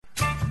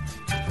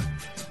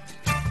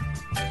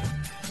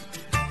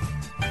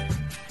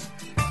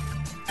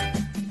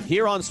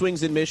Here on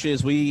Swings and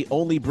Mishes, we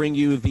only bring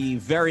you the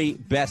very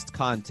best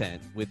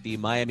content with the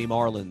Miami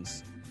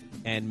Marlins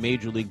and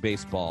Major League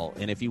Baseball.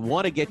 And if you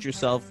want to get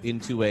yourself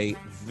into a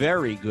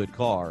very good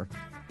car,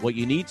 what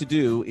you need to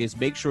do is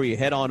make sure you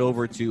head on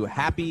over to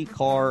Happy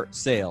Car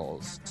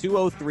Sales,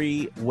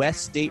 203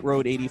 West State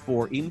Road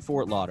 84 in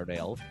Fort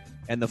Lauderdale.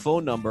 And the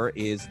phone number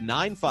is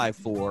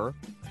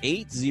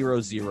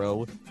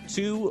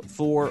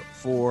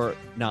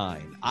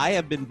 954-800-2449. I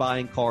have been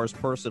buying cars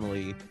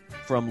personally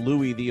from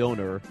Louis, the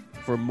owner,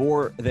 for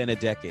more than a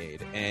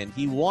decade. And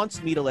he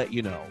wants me to let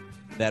you know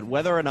that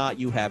whether or not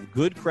you have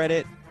good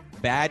credit,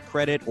 bad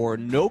credit, or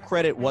no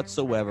credit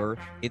whatsoever,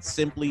 it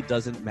simply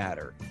doesn't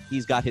matter.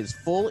 He's got his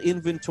full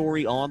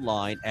inventory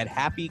online at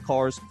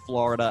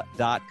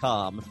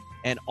happycarsflorida.com,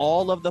 and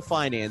all of the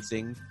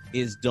financing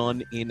is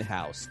done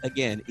in-house.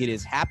 Again, it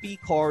is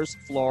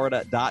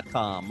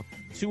happycarsflorida.com,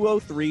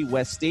 203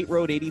 West State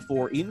Road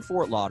 84 in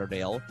Fort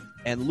Lauderdale,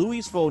 and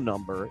Louis' phone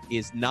number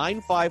is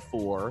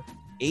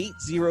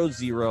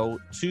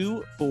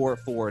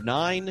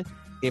 954-800-2449.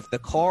 If the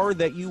car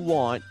that you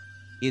want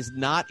is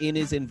not in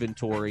his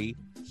inventory,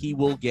 he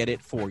will get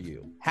it for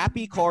you.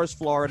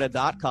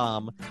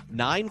 happycarsflorida.com,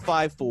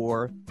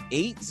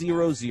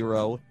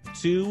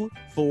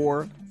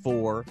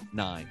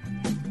 954-800-2449.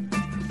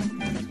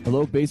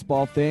 Hello,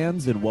 baseball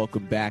fans, and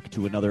welcome back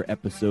to another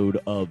episode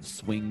of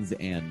Swings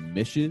and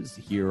Mishes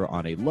here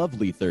on a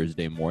lovely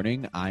Thursday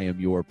morning. I am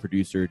your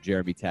producer,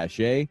 Jeremy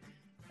Taché,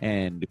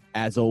 and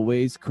as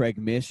always, Craig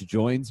Mish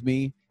joins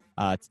me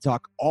to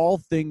talk all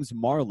things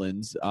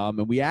Marlins,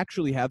 and we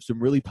actually have some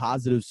really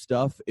positive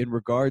stuff in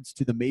regards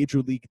to the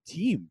Major League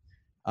team.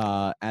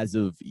 As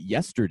of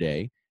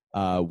yesterday,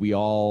 we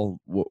all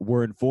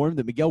were informed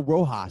that Miguel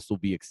Rojas will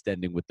be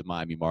extending with the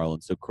Miami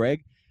Marlins. So,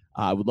 Craig,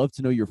 I would love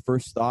to know your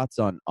first thoughts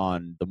on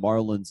the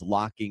Marlins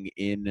locking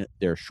in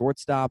their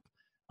shortstop,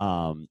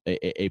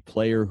 a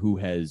player who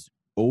has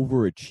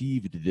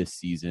overachieved this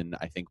season,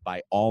 I think,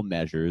 by all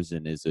measures,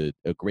 and is a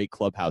great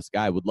clubhouse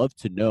guy. I would love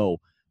to know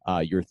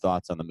your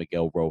thoughts on the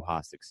Miguel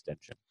Rojas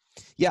extension.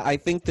 Yeah, I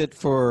think that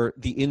for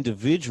the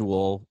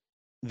individual,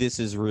 this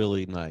is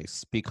really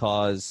nice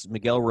because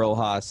Miguel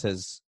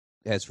Rojas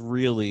has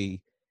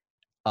really,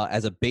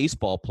 as a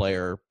baseball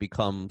player,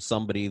 become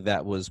somebody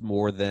that was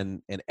more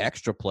than an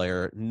extra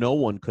player. No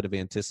one could have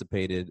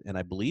anticipated, and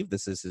I believe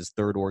this is his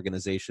third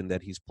organization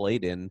that he's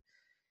played in.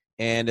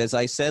 And as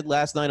I said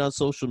last night on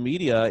social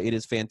media, it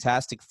is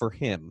fantastic for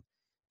him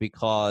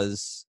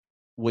because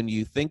when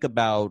you think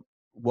about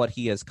what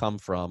he has come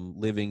from,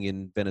 living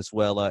in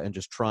Venezuela and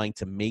just trying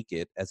to make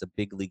it as a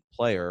big league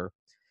player,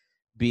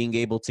 being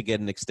able to get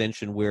an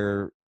extension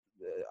where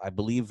I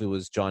believe it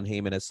was John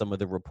Heyman has some of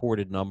the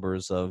reported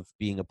numbers of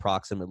being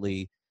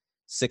approximately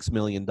 $6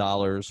 million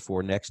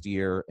for next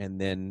year and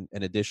then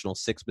an additional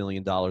 $6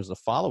 million the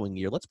following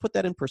year. Let's put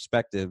that in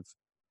perspective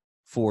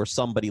for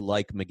somebody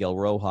like Miguel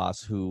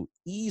Rojas, who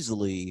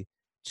easily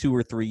 2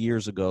 or 3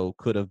 years ago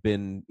could have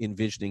been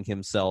envisioning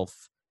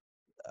himself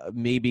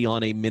maybe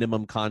on a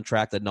minimum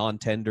contract, a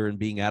non-tender, and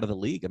being out of the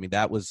league. I mean,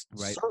 that was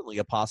certainly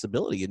a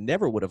possibility. You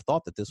never would have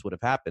thought that this would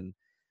have happened.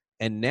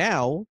 And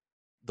now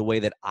the way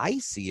that I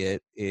see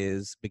it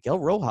is Miguel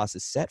Rojas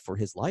is set for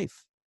his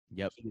life.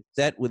 Yep. He's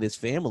set with his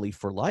family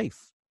for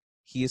life.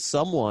 He is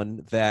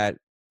someone that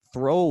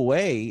throw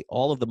away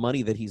all of the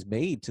money that he's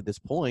made to this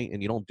point,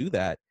 and you don't do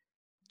that.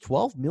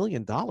 $12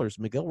 million.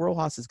 Miguel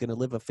Rojas is going to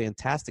live a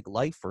fantastic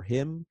life for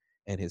him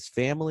and his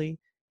family,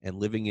 and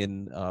living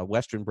in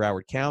Western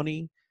Broward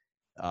County.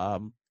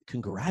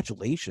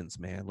 Congratulations,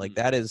 man. Like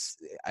that's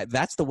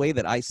the way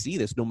that I see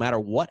this, no matter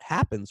what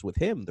happens with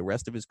him the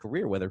rest of his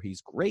career, whether he's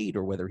great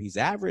or whether he's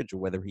average or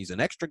whether he's an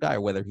extra guy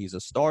or whether he's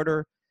a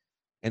starter.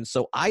 And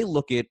so I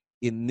look at,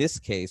 in this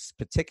case,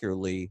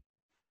 particularly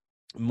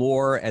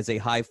more as a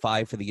high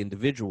five for the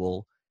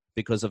individual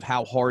because of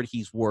how hard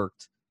he's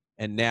worked,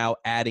 and now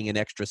adding an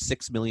extra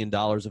 $6 million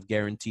of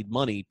guaranteed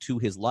money to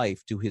his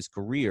life, to his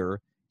career.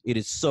 It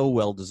is so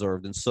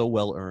well-deserved and so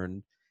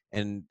well-earned.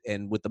 And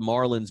with the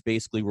Marlins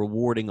basically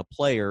rewarding a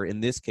player,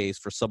 in this case,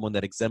 for someone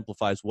that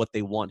exemplifies what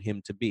they want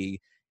him to be.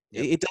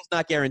 Yep. It does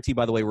not guarantee,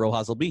 by the way,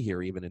 Rojas will be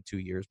here even in 2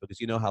 years,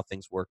 because you know how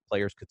things work.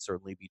 Players could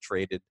certainly be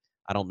traded.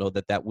 I don't know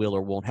that will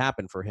or won't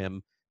happen for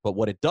him. But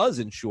what it does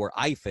ensure,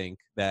 I think,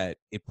 that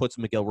it puts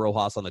Miguel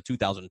Rojas on the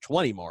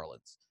 2020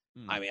 Marlins.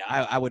 I mean,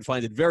 I would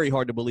find it very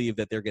hard to believe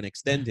that they're going to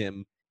extend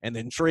him and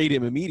then trade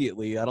him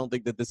immediately. I don't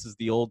think that this is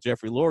the old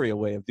Jeffrey Loria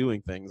way of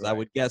doing things. Right. I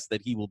would guess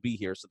that he will be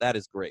here, so that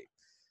is great.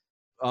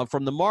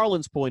 From the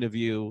Marlins' point of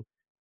view,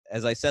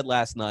 as I said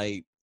last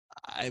night,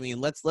 I mean,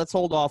 let's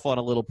hold off on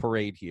a little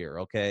parade here,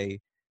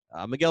 okay?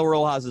 Miguel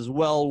Rojas is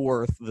well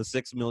worth the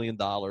 $6 million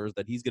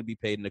that he's going to be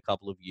paid in a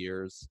couple of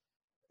years.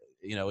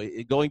 You know,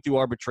 going through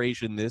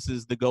arbitration, this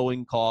is the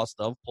going cost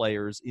of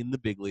players in the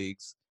big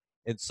leagues.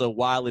 And so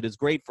while it is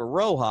great for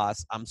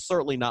Rojas, I'm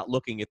certainly not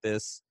looking at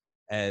this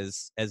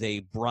as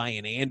a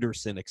Brian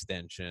Anderson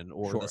extension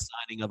or the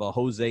signing of a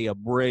Jose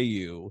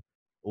Abreu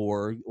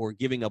or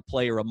giving a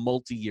player a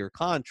multi-year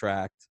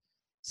contract.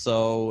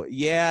 So,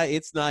 yeah,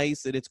 it's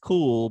nice and it's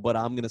cool, but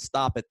I'm going to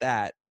stop at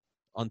that.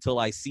 until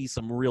I see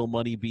some real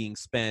money being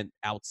spent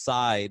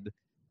outside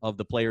of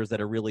the players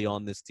that are really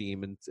on this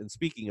team. And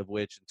speaking of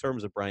which, in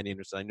terms of Brian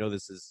Anderson, I know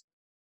this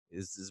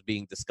is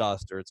being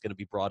discussed, or it's going to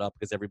be brought up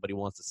because everybody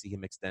wants to see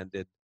him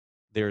extended.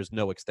 There's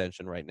no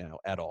extension right now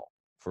at all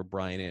for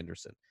Brian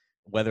Anderson.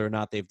 Whether or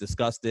not they've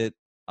discussed it,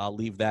 I'll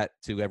leave that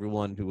to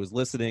everyone who is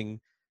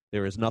listening.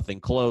 There is nothing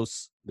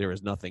close. There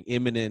is nothing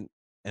imminent.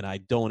 And I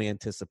don't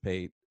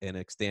anticipate an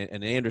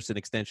Anderson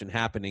extension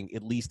happening,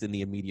 at least in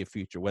the immediate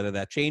future. Whether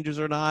that changes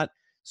or not,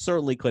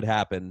 certainly could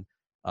happen.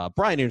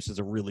 Brian Anderson is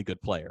a really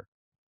good player.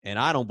 And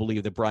I don't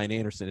believe that Brian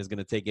Anderson is going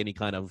to take any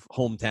kind of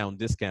hometown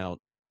discount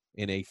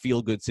in a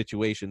feel-good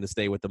situation to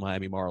stay with the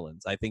Miami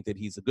Marlins. I think that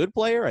he's a good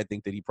player. I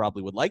think that he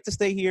probably would like to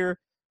stay here.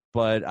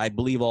 But I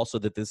believe also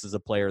that this is a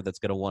player that's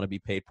going to want to be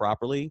paid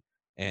properly.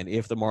 And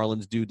if the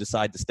Marlins do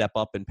decide to step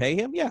up and pay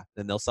him, yeah,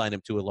 then they'll sign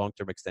him to a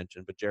long-term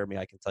extension. But, Jeremy,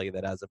 I can tell you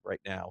that as of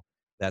right now,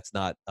 that's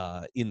not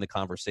in the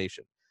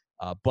conversation.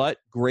 But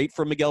great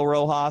for Miguel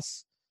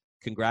Rojas.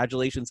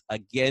 Congratulations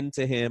again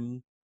to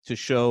him to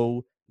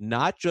show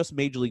not just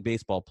Major League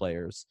Baseball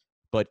players,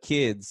 but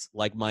kids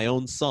like my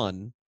own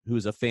son,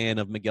 who's a fan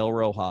of Miguel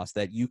Rojas,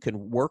 that you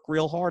can work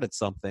real hard at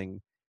something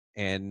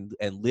and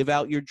live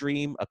out your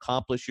dream,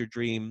 accomplish your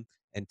dream,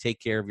 and take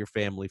care of your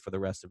family for the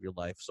rest of your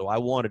life. So I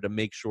wanted to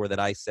make sure that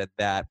I said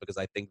that, because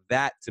I think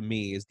that, to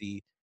me, is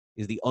the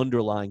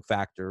underlying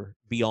factor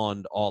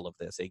beyond all of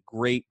this. A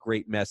great,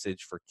 great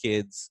message for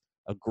kids,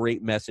 a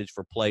great message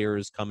for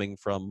players coming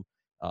from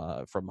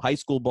high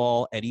school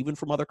ball and even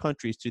from other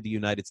countries to the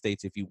United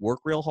States. If you work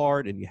real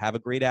hard and you have a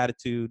great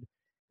attitude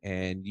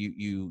and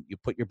you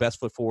put your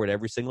best foot forward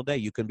every single day,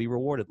 you can be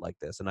rewarded like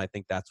this. And I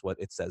think that's what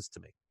it says to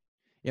me.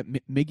 Yeah,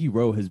 Miggy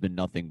Rowe has been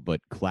nothing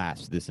but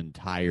class this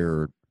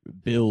entire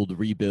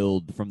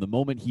rebuild from the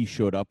moment he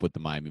showed up with the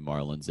Miami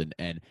Marlins.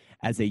 And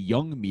as a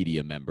young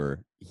media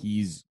member,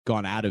 he's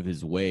gone out of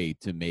his way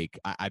to make,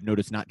 I've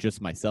noticed, not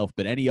just myself,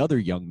 but any other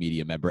young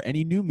media member,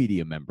 any new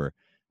media member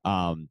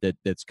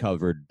that's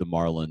covered the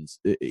Marlins,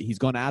 he's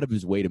gone out of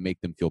his way to make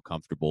them feel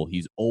comfortable.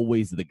 He's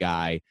always the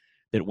guy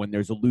that when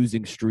there's a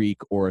losing streak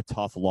or a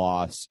tough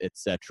loss,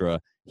 etc.,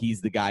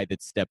 he's the guy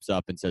that steps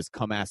up and says,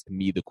 come ask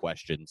me the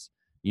questions,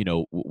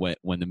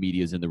 when the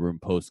media's in the room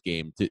post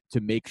game,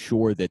 to make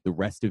sure that the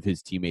rest of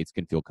his teammates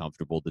can feel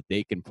comfortable, that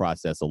they can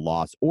process a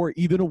loss or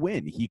even a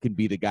win. He can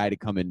be the guy to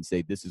come in and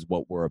say, this is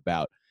what we're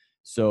about.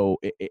 So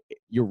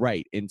you're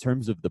right. In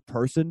terms of the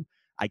person,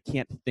 I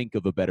can't think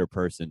of a better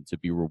person to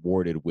be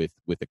rewarded with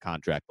a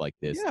contract like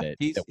this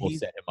that will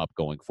set him up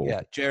going forward.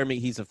 Yeah, Jeremy,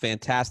 he's a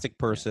fantastic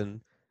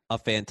person, a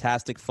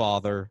fantastic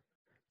father,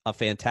 a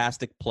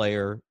fantastic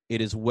player. It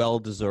is well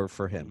deserved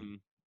for him. Mm-hmm.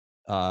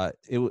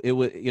 It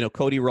was,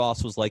 Cody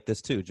Ross was like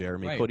this too,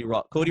 Jeremy. Right.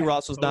 Cody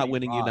Ross was not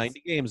winning you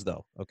 90 games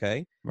though.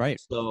 Okay. Right.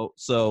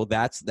 So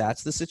that's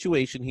the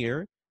situation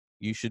here.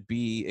 You should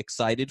be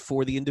excited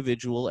for the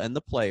individual and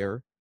the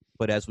player.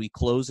 But as we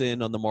close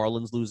in on the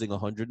Marlins losing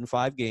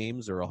 105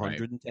 games or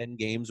 110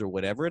 games or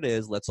whatever it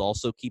is, let's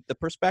also keep the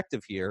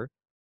perspective here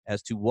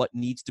as to what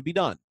needs to be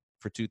done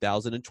for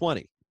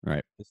 2020.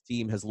 Right. This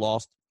team has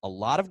lost a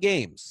lot of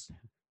games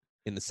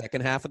in the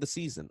second half of the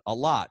season. A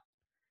lot.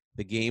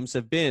 The games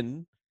have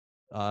been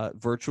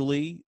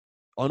virtually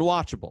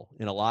unwatchable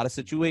in a lot of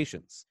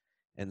situations.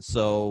 And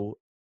so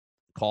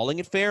calling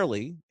it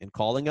fairly and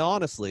calling it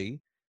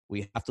honestly,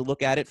 we have to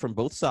look at it from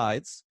both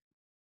sides.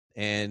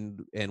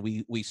 And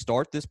we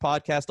start this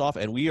podcast off,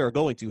 and we are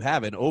going to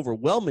have an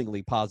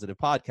overwhelmingly positive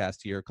podcast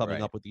here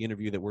coming up with the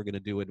interview that we're going to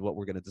do and what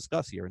we're going to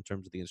discuss here in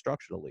terms of the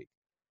instructional league.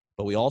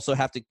 But we also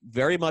have to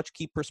very much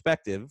keep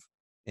perspective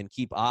and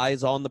keep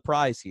eyes on the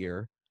prize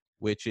here,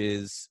 which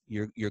is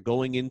you're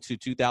going into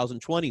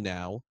 2020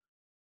 now,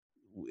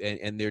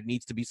 and there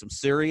needs to be some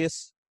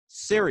serious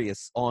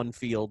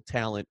on-field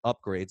talent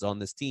upgrades on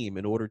this team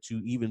in order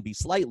to even be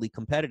slightly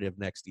competitive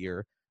next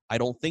year. I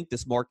don't think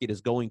this market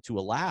is going to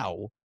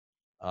allow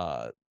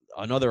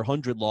another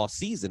 100-loss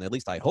season. At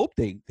least I hope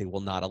they will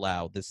not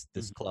allow this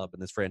club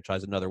and this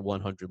franchise another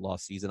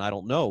 100-loss season. I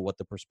don't know what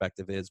the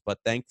perspective is, but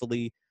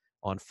thankfully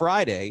on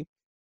Friday,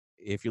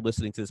 if you're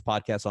listening to this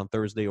podcast on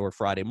Thursday or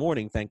Friday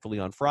morning, thankfully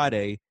on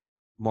Friday,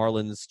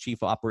 Marlins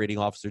Chief Operating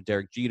Officer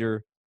Derek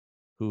Jeter,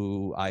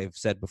 who I've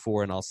said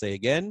before and I'll say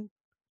again,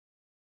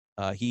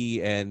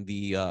 he and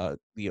the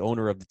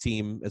owner of the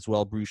team as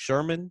well, Bruce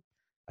Sherman,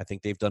 I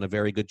think they've done a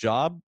very good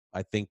job.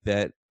 I think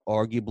that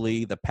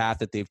arguably the path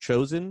that they've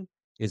chosen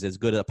is as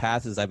good a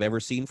path as I've ever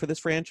seen for this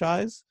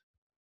franchise.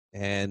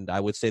 And I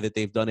would say that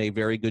they've done a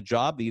very good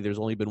job. There's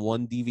only been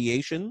one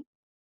deviation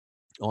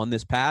on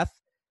this path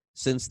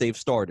since they've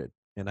started.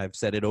 And I've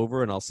said it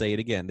over and I'll say it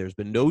again. There's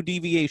been no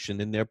deviation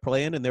in their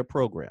plan and their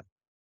program.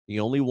 The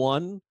only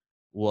one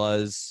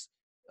was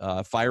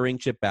firing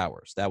Chip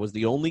Bowers. That was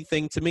the only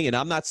thing to me. And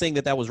I'm not saying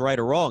that was right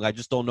or wrong. I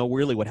just don't know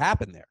really what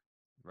happened there.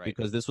 Right.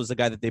 Because this was a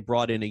guy that they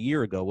brought in a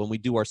year ago. When we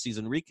do our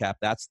season recap,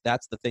 that's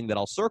the thing that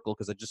I'll circle,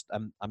 because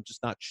I'm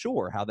just not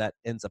sure how that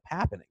ends up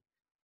happening.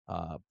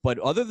 But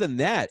other than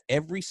that,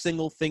 every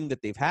single thing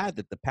that they've had,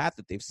 that the path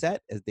that they've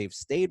set, as they've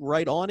stayed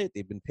right on it,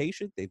 they've been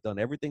patient, they've done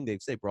everything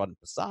they've said, brought in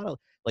Posada.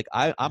 Like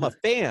I'm a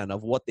fan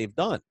of what they've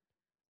done,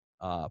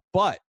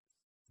 but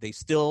they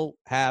still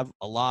have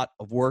a lot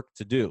of work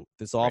to do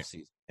this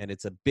offseason, and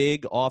it's a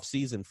big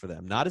offseason for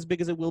them. Not as big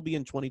as it will be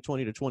in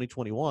 2020 to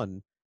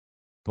 2021,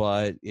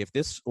 but if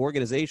this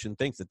organization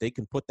thinks that they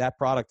can put that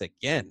product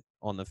again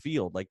on the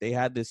field like they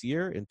had this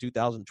year in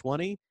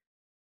 2020,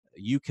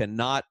 you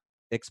cannot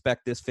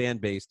expect this fan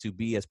base to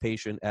be as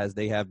patient as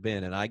they have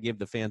been. And I give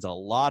the fans a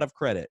lot of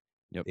credit.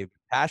 They've been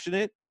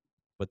passionate,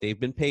 but they've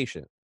been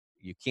patient.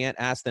 You can't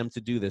ask them to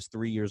do this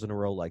 3 years in a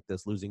row like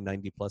this, losing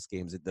 90-plus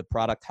games. The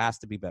product has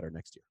to be better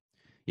next year.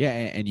 Yeah,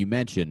 and you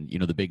mentioned,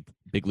 the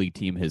big league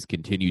team has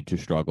continued to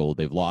struggle.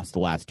 They've lost the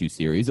last 2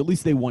 series. At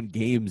least they won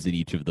games in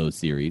each of those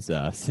series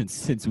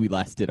since we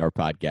last did our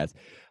podcast.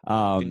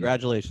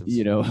 Congratulations.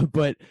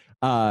 But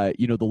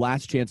the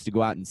last chance to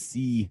go out and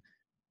see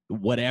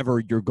whatever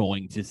you're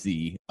going to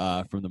see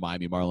from the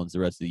Miami Marlins the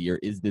rest of the year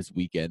is this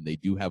weekend. They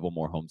do have one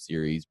more home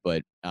series,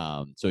 but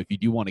so if you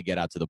do want to get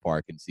out to the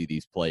park and see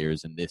these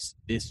players and this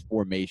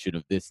formation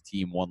of this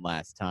team one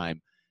last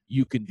time,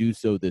 you can do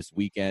so this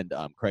weekend.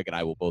 Craig and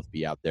I will both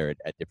be out there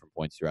at different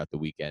points throughout the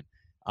weekend.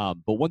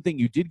 But one thing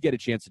you did get a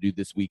chance to do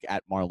this week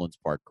at Marlins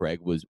Park,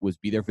 Craig, was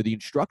be there for the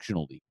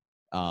Instructional League.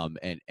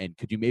 And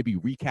could you maybe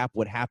recap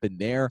what happened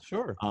there?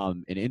 Sure.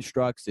 In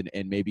Instructs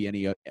and maybe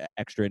any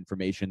extra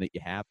information that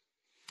you have?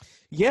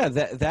 Yeah,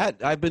 that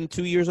I've been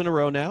 2 years in a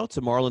row now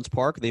to Marlins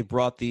Park. They've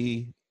brought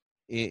the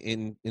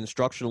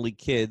Instructional League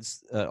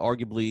kids,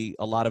 arguably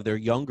a lot of their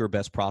younger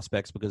best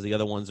prospects, because the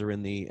other ones are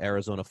in the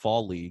Arizona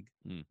Fall League.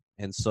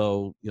 And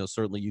so,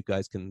 certainly you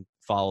guys can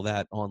follow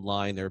that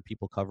online. There are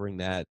people covering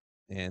that,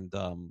 and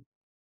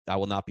I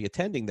will not be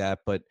attending that,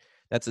 but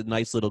that's a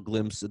nice little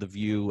glimpse of the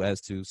view as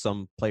to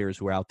some players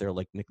who are out there,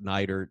 like Nick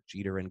Neidert,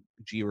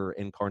 Jeter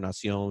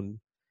Encarnacion,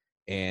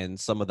 and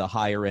some of the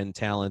higher end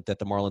talent that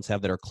the Marlins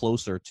have that are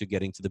closer to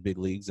getting to the big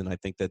leagues. And I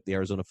think that the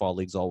Arizona Fall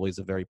League is always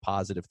a very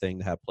positive thing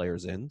to have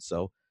players in.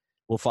 So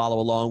we'll follow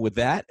along with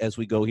that as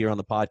we go here on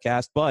the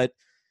podcast. But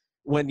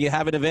when you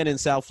have an event in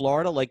South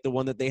Florida, like the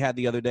one that they had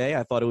the other day,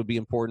 I thought it would be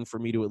important for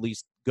me to at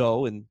least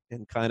go and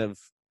kind of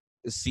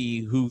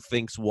see who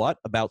thinks what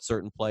about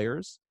certain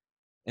players.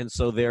 And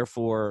so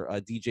therefore,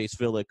 DJ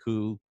Svihlik,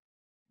 who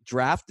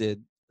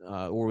drafted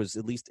or was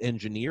at least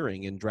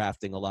engineering and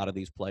drafting a lot of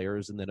these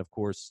players, and then, of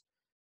course,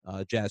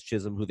 Jazz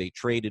Chisholm, who they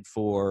traded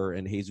for,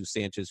 and Jesus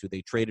Sanchez, who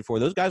they traded for.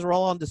 Those guys were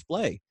all on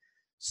display.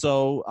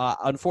 So,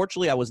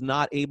 unfortunately, I was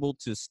not able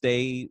to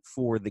stay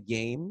for the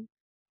game.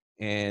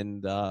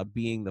 And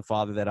being the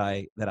father that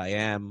I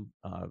am,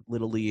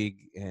 Little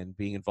League, and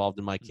being involved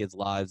in my kids'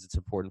 lives, it's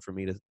important for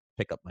me to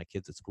pick up my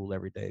kids at school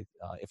every day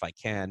if I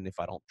can, if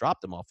I don't drop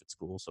them off at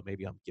school. So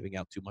maybe I'm giving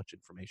out too much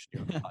information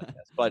here on the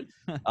podcast. But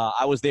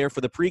I was there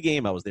for the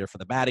pregame. I was there for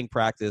the batting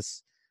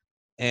practice.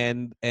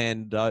 And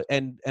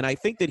I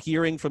think that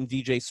hearing from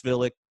DJ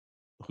Svihlik,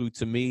 who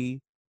to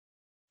me,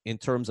 in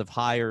terms of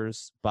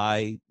hires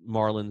by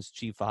Marlins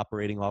Chief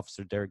Operating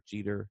Officer Derek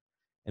Jeter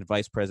and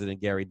Vice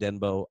President Gary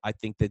Denbo, I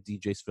think that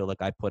DJ Svihlik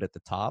I put at the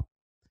top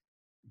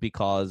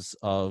because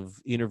of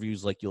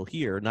interviews like you'll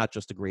hear, not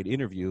just a great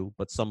interview,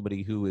 but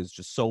somebody who is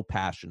just so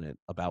passionate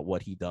about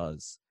what he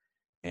does.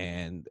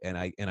 And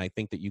I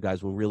think that you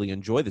guys will really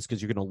enjoy this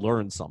because you're going to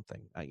learn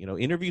something.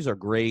 Interviews are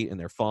great and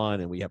they're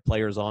fun and we have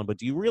players on, but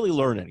do you really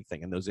learn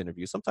anything in those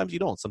interviews? Sometimes you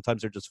don't.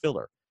 Sometimes they're just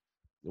filler.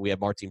 We have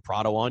Martin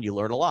Prado on. You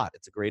learn a lot.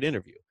 It's a great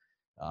interview.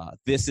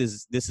 This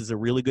is a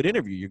really good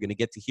interview. You're going to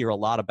get to hear a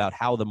lot about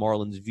how the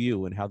Marlins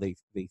view and how they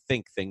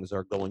think things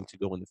are going to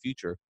go in the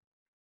future.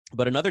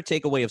 But another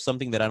takeaway of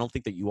something that I don't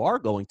think that you are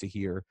going to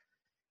hear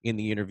in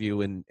the interview,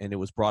 and it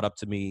was brought up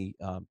to me,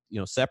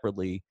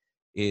 separately,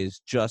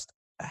 is just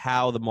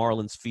how the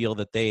Marlins feel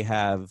that they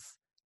have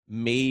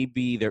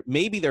maybe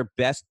their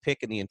best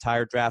pick in the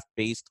entire draft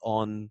based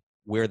on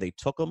where they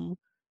took them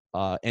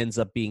ends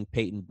up being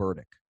Peyton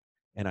Burdick.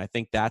 And I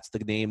think that's the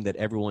name that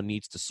everyone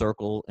needs to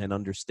circle and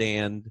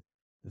understand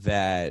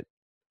that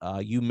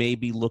you may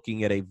be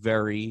looking at a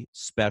very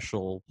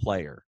special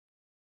player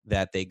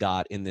that they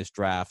got in this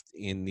draft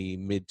in the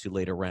mid to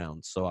later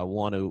rounds. So I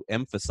want to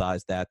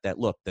emphasize that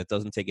look, that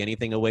doesn't take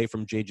anything away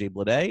from J.J.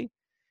 Bleday.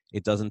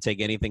 It doesn't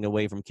take anything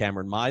away from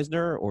Cameron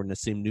Meisner or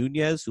Nasim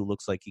Nunez, who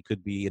looks like he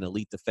could be an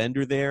elite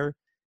defender there.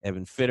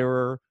 Evan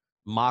Fitterer,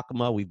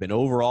 Makma. We've been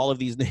over all of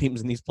these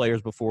names and these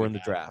players before in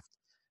the draft.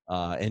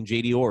 And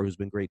J.D. Orr, who's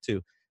been great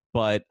too.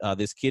 But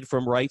this kid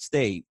from Wright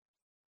State,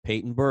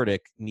 Peyton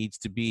Burdick, needs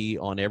to be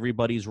on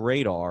everybody's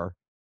radar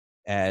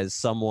as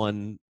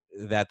someone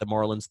that the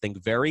Marlins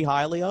think very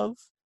highly of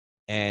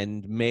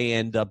and may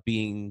end up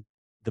being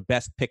the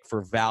best pick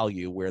for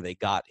value where they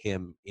got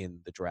him in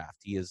the draft.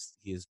 He has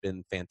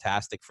been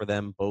fantastic for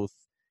them, both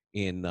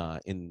in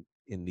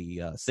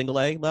the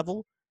single A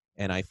level,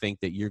 and I think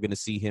that you're going to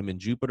see him in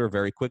Jupiter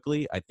very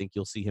quickly. I think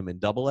you'll see him in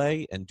Double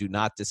A, and do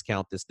not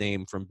discount this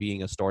name from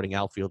being a starting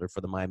outfielder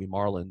for the Miami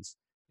Marlins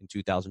in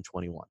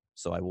 2021.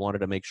 So I wanted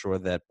to make sure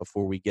that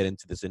before we get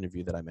into this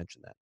interview that I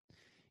mentioned that.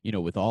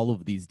 with all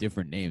of these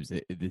different names,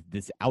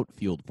 this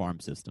outfield farm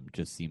system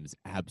just seems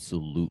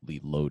absolutely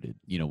loaded.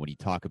 When you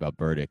talk about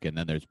Burdick, and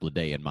then there's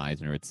Blade and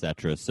Meisner,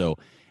 etc. So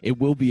it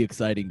will be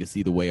exciting to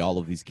see the way all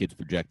of these kids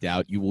project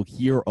out. You will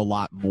hear a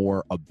lot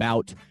more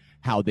about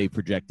how they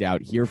project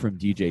out. Hear from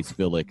DJ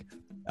Svihlik,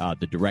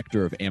 the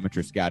director of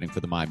amateur scouting for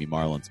the Miami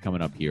Marlins,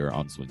 coming up here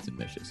on Swings and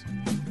Mishes.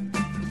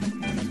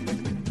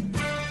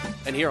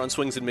 And here on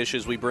Swings and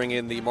Mishes, we bring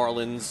in the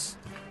Marlins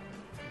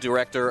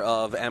director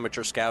of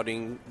amateur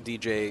scouting,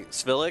 DJ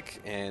Svihlik,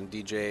 and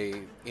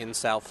DJ in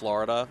South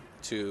Florida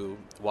to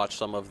watch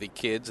some of the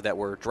kids that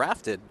were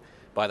drafted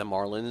by the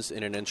Marlins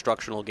in an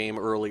instructional game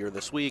earlier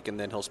this week, and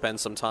then he'll spend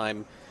some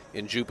time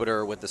in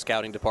Jupiter with the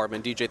scouting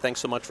department. DJ, thanks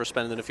so much for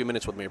spending a few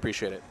minutes with me.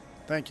 Appreciate it.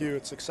 Thank you.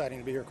 It's exciting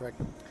to be here, Craig.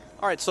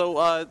 All right,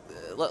 so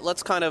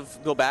let's kind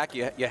of go back.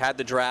 You had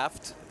the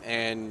draft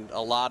and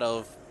a lot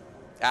of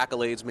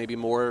accolades, maybe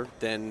more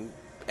than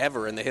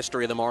ever in the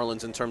history of the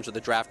Marlins in terms of the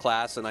draft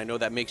class, and I know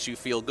that makes you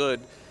feel good,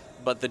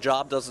 but the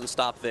job doesn't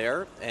stop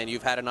there, and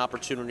you've had an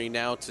opportunity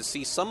now to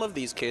see some of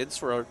these kids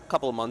for a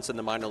couple of months in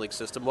the minor league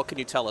system. What can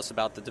you tell us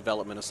about the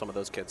development of some of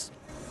those kids?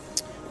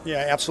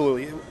 Yeah,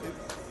 absolutely.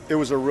 It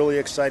was a really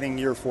exciting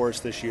year for us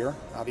this year.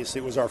 Obviously,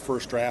 it was our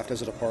first draft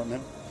as a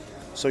department,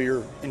 so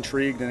you're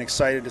intrigued and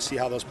excited to see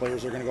how those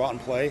players are going to go out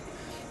and play,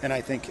 and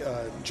I think,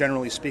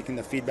 generally speaking,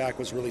 the feedback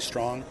was really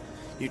strong.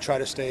 You try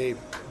to stay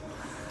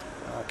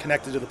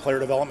connected to the player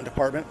development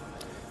department.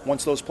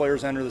 Once those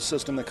players enter the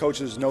system, the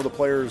coaches know the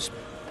players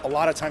a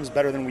lot of times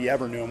better than we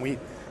ever knew them.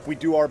 We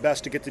do our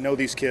best to get to know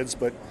these kids,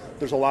 but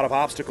there's a lot of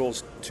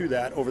obstacles to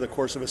that over the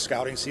course of a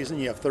scouting season.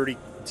 You have 30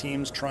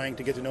 teams trying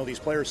to get to know these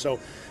players, so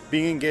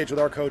being engaged with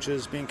our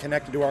coaches, being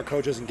connected to our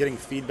coaches, and getting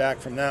feedback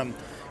from them.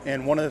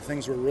 And one of the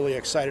things we're really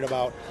excited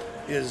about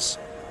is,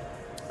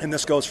 and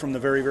this goes from the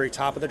very, very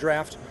top of the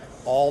draft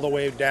all the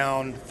way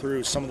down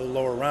through some of the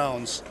lower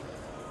rounds,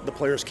 the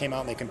players came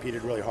out and they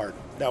competed really hard.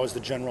 That was the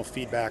general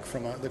feedback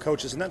from the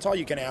coaches, and that's all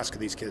you can ask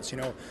of these kids.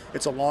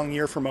 It's a long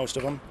year for most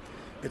of them.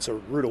 It's a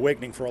rude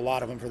awakening for a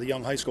lot of them, for the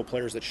young high school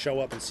players that show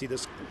up and see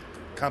this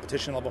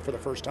competition level for the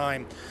first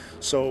time.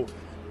 So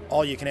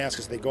all you can ask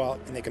is they go out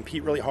and they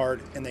compete really hard,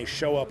 and they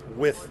show up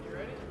with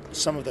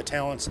some of the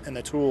talents and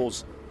the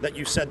tools that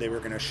you said they were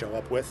going to show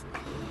up with.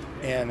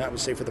 And I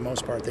would say for the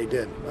most part they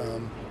did.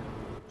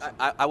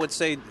 I would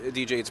say,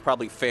 DJ, it's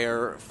probably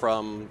fair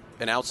from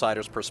an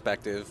outsider's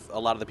perspective. A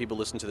lot of the people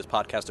listening to this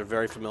podcast are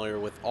very familiar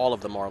with all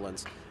of the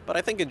Marlins. But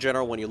I think in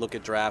general, when you look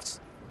at drafts,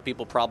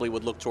 people probably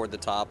would look toward the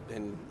top,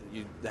 and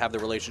you have the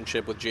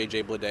relationship with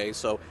J.J. Bleday.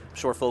 So I'm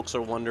sure folks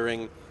are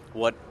wondering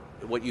what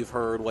you've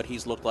heard, what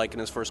he's looked like in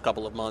his first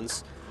couple of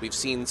months. We've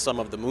seen some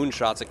of the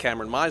moonshots that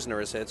Cameron Meisner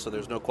has hit, so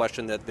there's no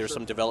question that there's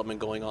some development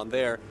going on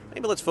there.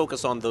 Maybe let's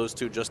focus on those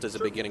two just as a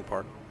beginning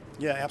part.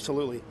 Yeah,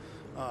 absolutely.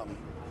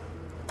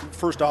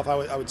 First off,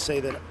 I would say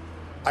that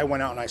I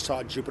went out and I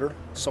saw Jupiter,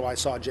 so I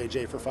saw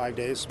JJ for 5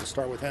 days. We'll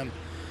start with him.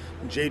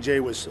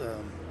 JJ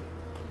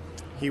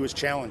was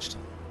challenged.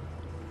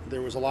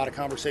 There was a lot of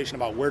conversation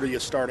about where do you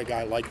start a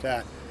guy like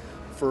that.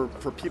 For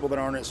people that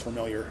aren't as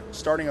familiar,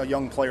 starting a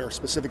young player,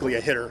 specifically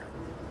a hitter,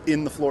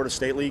 in the Florida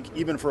State League,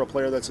 even for a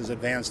player that's as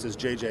advanced as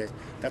JJ,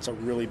 that's a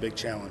really big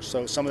challenge.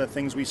 So some of the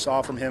things we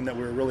saw from him that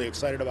we were really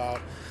excited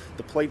about,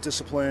 the plate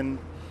discipline,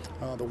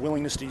 the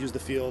willingness to use the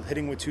field,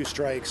 hitting with 2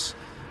 strikes,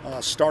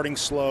 starting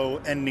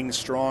slow, ending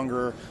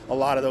stronger, a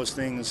lot of those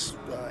things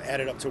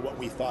added up to what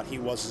we thought he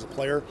was as a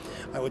player.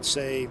 I would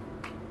say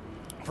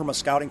from a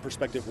scouting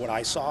perspective, what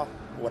I saw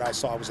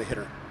was a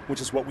hitter,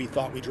 which is what we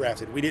thought we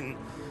drafted. We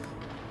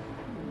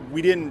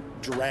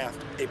didn't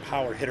draft a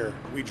power hitter.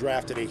 We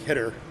drafted a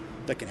hitter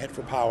that can hit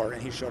for power,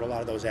 and he showed a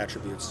lot of those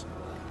attributes.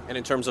 And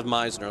in terms of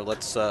Meisner,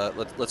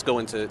 let's go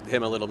into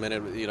him a little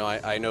minute.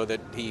 I know that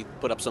he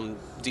put up some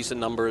decent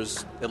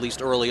numbers, at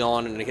least early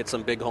on, and he hit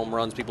some big home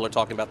runs. People are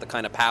talking about the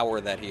kind of power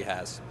that he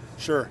has.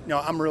 Sure.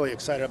 I'm really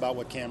excited about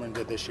what Cameron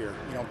did this year.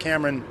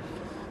 Cameron,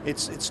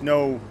 it's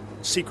no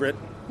secret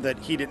that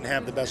he didn't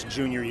have the best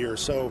junior year,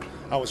 so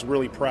I was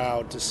really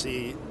proud to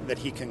see that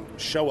he can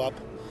show up,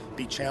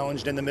 be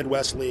challenged in the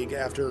Midwest League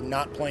after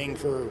not playing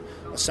for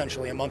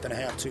essentially a month and a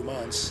half, 2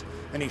 months,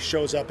 and he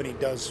shows up and he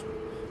does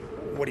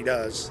what he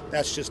does.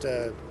 That's just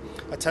a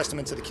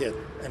testament to the kid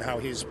and how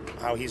he's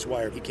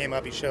wired. He came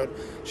up, he showed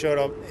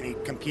up, and he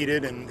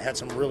competed and had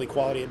some really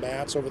quality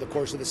at-bats over the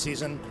course of the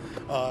season.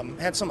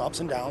 Had some ups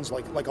and downs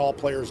like all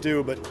players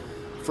do, but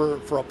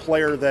for a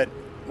player that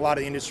a lot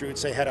of the industry would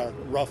say had a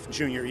rough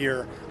junior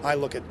year, I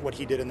look at what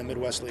he did in the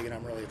Midwest League and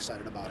I'm really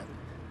excited about it.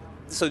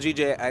 So,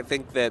 GJ, I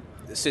think that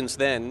since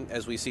then,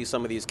 as we see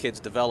some of these kids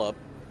develop,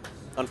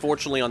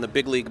 unfortunately on the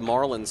big league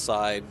Marlins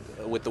side,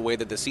 with the way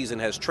that the season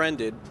has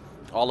trended,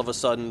 all of a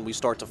sudden we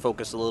start to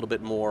focus a little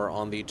bit more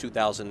on the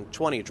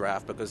 2020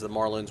 draft because the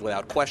Marlins,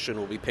 without question,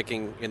 will be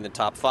picking in the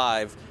top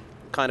 5.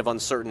 Kind of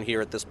uncertain here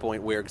at this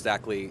point where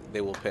exactly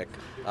they will pick.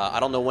 I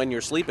don't know when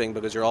you're sleeping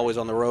because you're always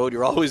on the road.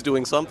 You're always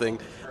doing something.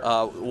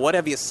 What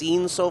have you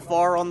seen so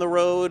far on the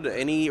road?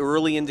 Any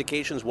early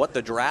indications what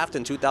the draft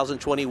in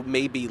 2020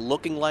 may be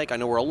looking like? I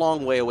know we're a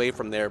long way away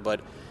from there, but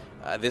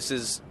this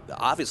is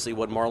obviously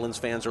what Marlins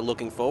fans are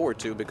looking forward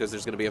to, because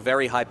there's going to be a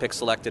very high pick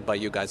selected by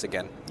you guys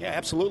again. Yeah,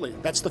 absolutely.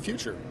 That's the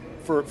future.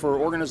 For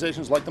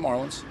organizations like the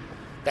Marlins,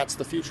 that's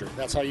the future.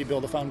 That's how you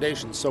build a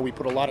foundation. So we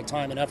put a lot of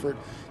time and effort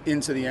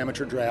into the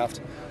amateur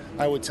draft.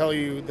 I would tell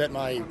you that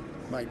my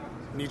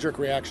knee-jerk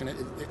reaction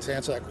to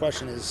answer that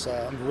question is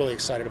I'm really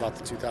excited about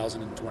the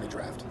 2020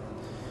 draft.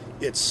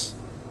 It's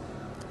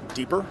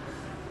deeper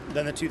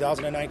than the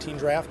 2019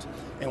 draft.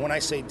 And when I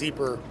say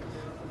deeper,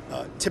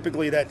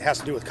 typically that has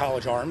to do with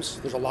college arms.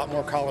 There's a lot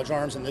more college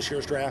arms in this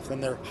year's draft than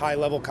there are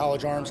high-level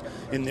college arms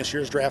in this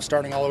year's draft,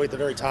 starting all the way at the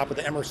very top with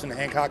the Emerson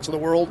Hancocks of the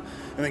world,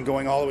 and then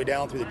going all the way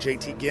down through the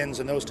J.T. Gins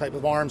and those type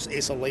of arms,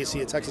 Asa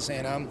Lacy at Texas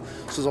A&M.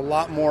 So there's a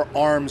lot more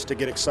arms to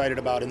get excited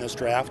about in this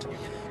draft,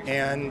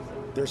 and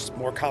there's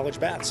more college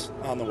bats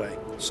on the way.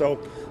 So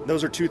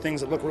those are two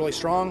things that look really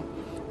strong.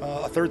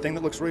 A third thing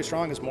that looks really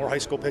strong is more high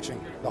school pitching.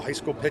 The high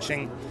school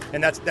pitching,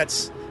 and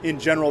that's in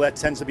general, that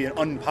tends to be an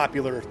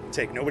unpopular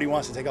take. Nobody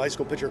wants to take a high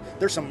school pitcher.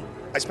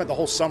 I spent the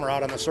whole summer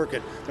out on the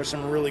circuit. There's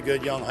some really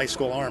good young high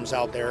school arms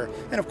out there.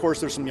 And of course,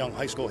 there's some young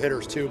high school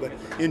hitters too. But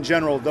in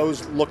general,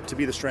 those look to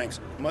be the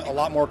strengths. A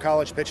lot more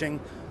college pitching,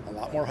 a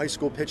lot more high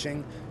school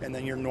pitching, and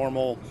then your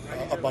normal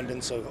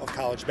abundance of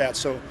college bats.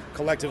 So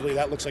collectively,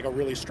 that looks like a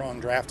really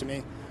strong draft to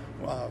me.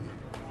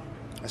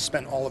 I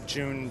spent all of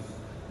June,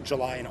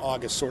 July, and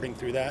August sorting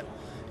through that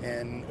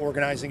and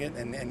organizing it,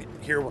 and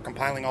here we're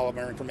compiling all of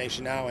our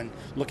information now and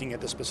looking at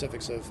the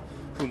specifics of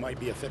who might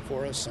be a fit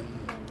for us, and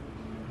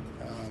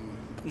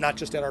not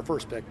just at our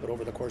first pick, but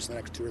over the course of the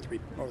next two or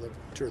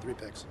three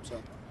picks. So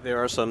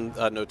there are some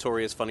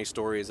notorious funny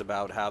stories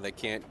about how they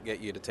can't get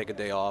you to take a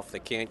day off, they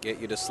can't get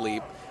you to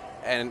sleep,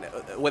 and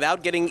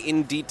without getting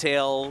in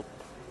detail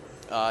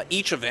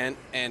each event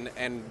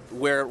and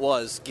where it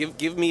was,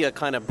 give me a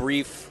kind of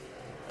brief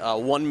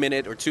 1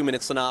 minute or 2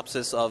 minute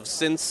synopsis of,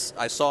 since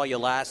I saw you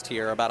last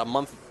here about a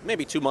month,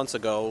 maybe 2 months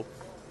ago,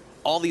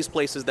 all these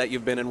places that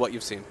you've been and what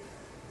you've seen.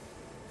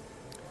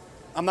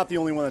 I'm not the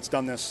only one that's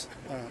done this.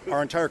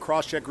 Our entire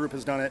CrossCheck group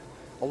has done it.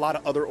 A lot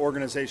of other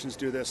organizations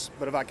do this,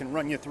 but if I can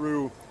run you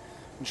through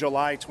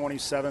July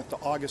 27th to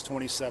August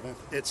 27th,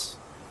 it's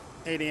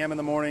 8 a.m. in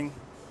the morning,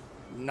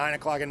 9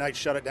 o'clock at night,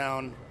 shut it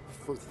down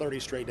for 30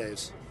 straight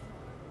days.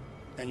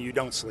 And you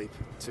don't sleep.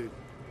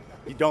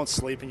 You don't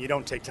sleep and you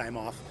don't take time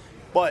off.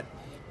 But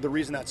the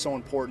reason that's so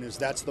important is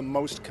that's the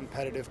most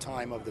competitive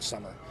time of the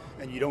summer.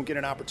 And you don't get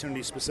an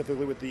opportunity,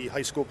 specifically with the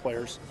high school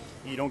players,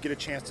 you don't get a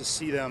chance to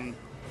see them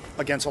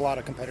against a lot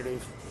of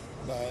competitive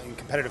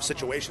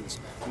situations.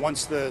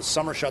 Once the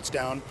summer shuts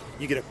down,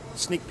 you get a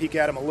sneak peek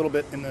at them a little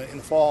bit in the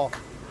fall,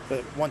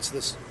 but once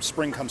this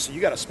spring comes, so you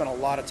got to spend a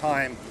lot of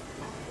time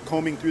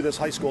combing through this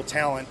high school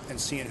talent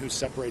and seeing who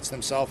separates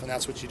themselves, and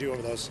that's what you do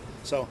over those.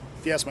 So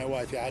if you ask my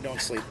wife, I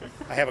don't sleep.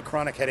 I have a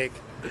chronic headache,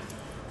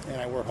 and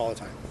I work all the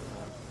time.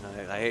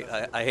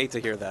 I hate to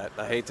hear that.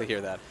 I hate to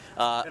hear that.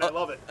 And I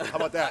love it. How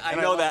about that?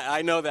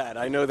 I know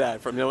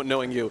that from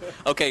knowing you.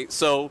 Okay,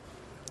 so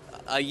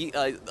a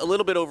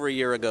little bit over a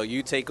year ago,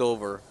 you take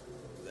over,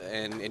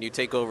 and you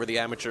take over the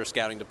amateur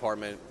scouting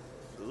department.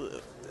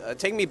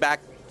 Take me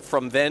back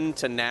from then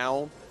to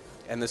now,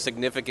 and the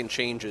significant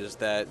changes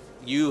that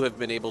you have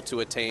been able to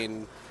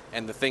attain,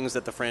 and the things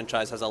that the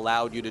franchise has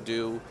allowed you to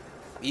do,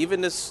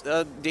 even this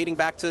dating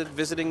back to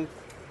visiting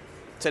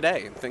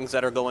today, things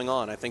that are going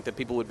on. I think that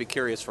people would be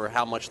curious for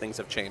how much things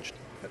have changed.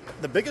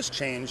 The biggest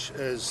change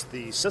is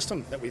the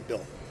system that we've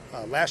built.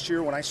 Last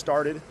year when I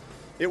started,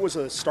 it was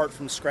a start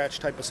from scratch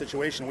type of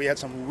situation. We had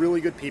some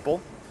really good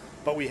people,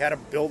 but we had to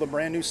build a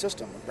brand new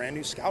system, a brand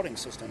new scouting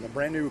system, a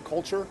brand new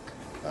culture,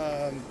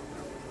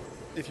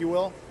 if you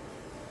will.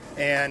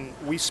 And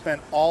we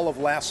spent all of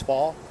last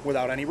fall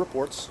without any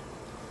reports.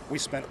 We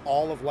spent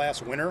all of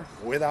last winter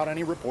without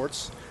any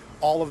reports.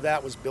 All of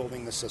that was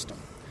building the system.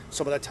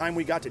 So by the time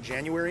we got to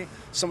January,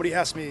 somebody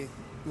asked me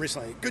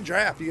recently, good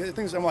draft, you get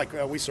things. I'm like,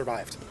 we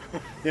survived.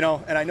 And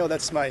I know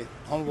that's my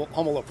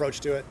humble approach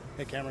to it.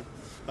 Hey, Cameron.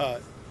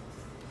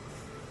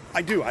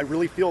 I do. I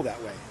really feel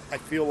that way. I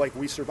feel like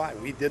we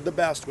survived. We did the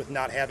best with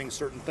not having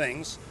certain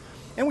things.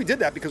 And we did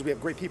that because we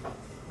have great people.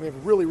 We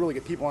have really, really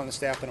good people on the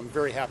staff that I'm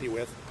very happy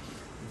with.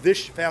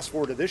 Fast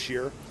forward to this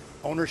year,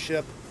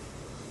 ownership,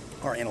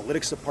 our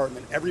analytics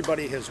department,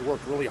 everybody has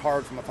worked really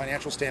hard from a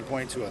financial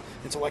standpoint to an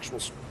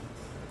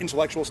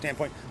intellectual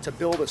standpoint to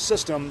build a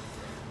system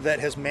that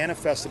has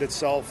manifested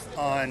itself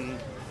on,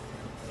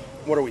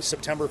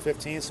 September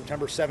 15th,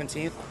 September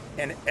 17th,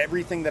 and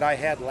everything that I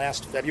had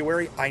last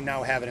February, I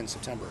now have it in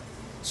September.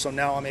 So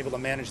now I'm able to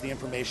manage the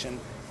information,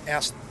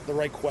 ask the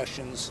right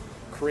questions,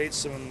 create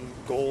some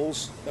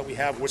goals that we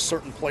have with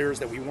certain players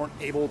that we weren't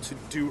able to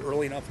do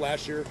early enough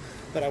last year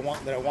that I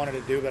wanted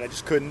to do, but I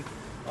just couldn't.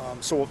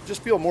 So we'll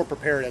just feel more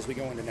prepared as we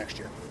go into next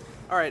year.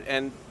 All right,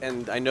 and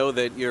I know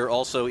that you're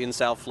also in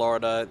South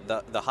Florida.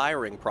 The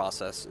hiring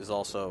process is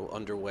also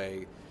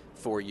underway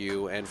for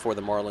you and for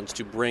the Marlins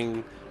to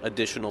bring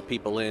additional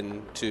people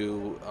in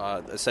to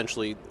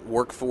essentially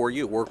work for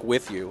you, work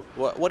with you.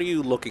 What are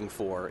you looking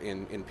for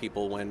in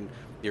people when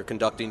you're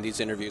conducting these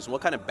interviews?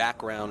 What kind of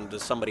background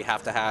does somebody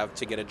have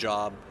to get a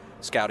job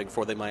scouting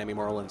for the Miami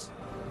Marlins?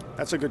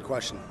 That's a good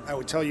question. I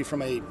would tell you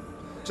from an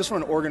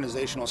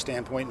organizational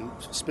standpoint, and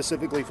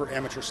specifically for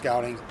amateur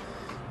scouting,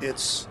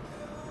 it's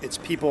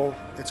people,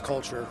 it's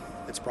culture,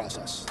 it's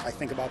process. I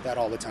think about that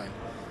all the time.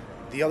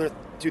 The other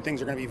two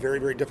things are going to be very,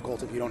 very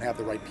difficult if you don't have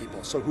the right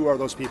people. So who are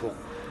those people?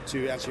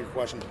 To answer your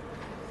question,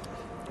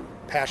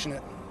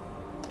 passionate,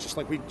 just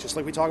like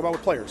we talk about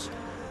with players.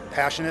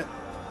 Passionate,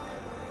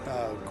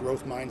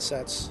 growth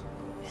mindsets,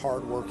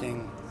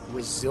 hardworking,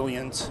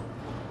 resilient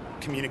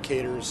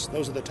communicators.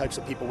 Those are the types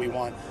of people we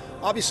want.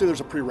 Obviously,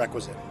 there's a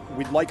prerequisite.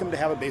 We'd like them to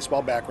have a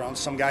baseball background.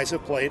 Some guys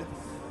have played.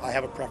 I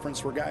have a preference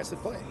for guys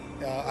that play.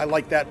 I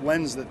like that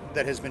lens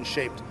that has been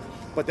shaped.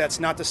 But that's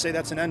not to say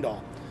that's an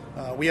end-all.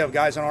 We have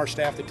guys on our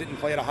staff that didn't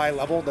play at a high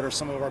level that are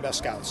some of our best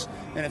scouts.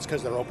 And it's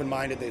because they're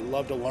open-minded, they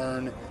love to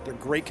learn, they're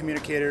great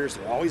communicators,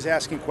 they're always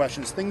asking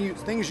questions,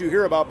 things you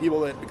hear about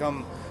people that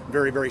become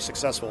very, very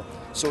successful.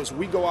 So as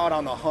we go out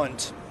on the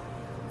hunt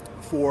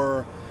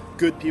for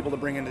good people to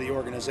bring into the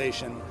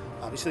organization,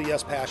 obviously,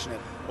 yes, passionate,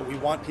 but we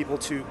want people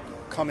to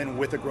come in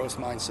with a growth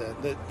mindset.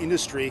 The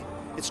industry,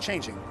 it's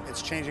changing.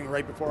 It's changing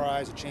right before our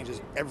eyes. It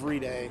changes every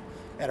day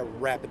at a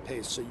rapid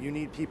pace. So you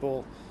need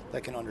people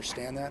that can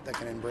understand that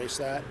can embrace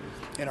that,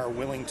 and are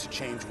willing to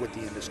change with the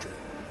industry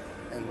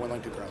and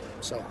willing to grow.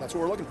 So that's what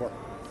we're looking for.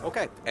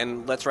 Okay,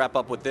 and let's wrap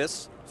up with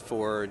this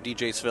for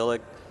DJ Svihlik.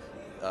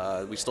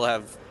 We still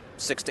have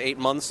 6 to 8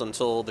 months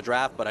until the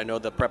draft, but I know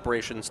the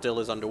preparation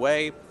still is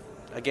underway.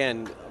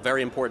 Again,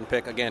 very important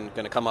pick. Again,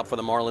 going to come up for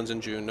the Marlins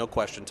in June, no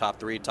question. Top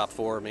 3, top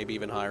 4, maybe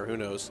even higher. Who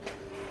knows?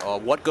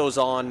 What goes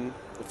on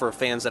for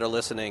fans that are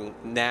listening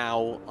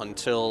now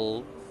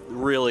until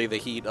really the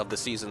heat of the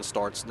season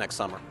starts next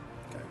summer?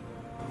 Okay.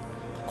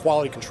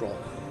 Quality control.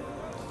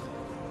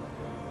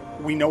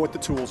 We know what the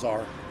tools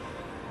are.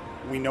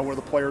 We know where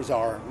the players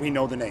are. We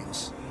know the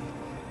names.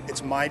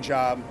 It's my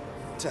job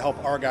to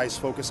help our guys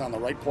focus on the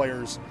right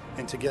players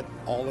and to get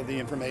all of the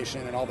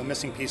information and all the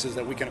missing pieces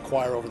that we can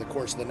acquire over the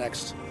course of the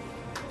next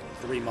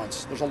 3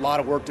 months. There's a lot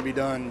of work to be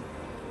done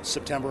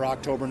September,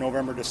 October,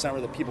 November, December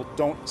that people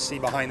don't see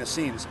behind the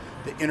scenes.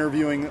 The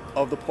interviewing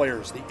of the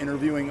players, the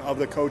interviewing of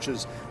the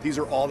coaches, these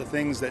are all the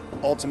things that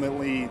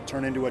ultimately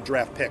turn into a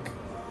draft pick.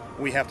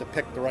 We have to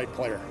pick the right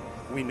player.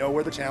 We know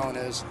where the talent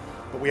is,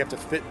 but we have to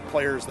fit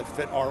players that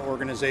fit our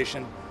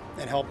organization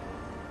and help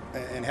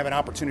and have an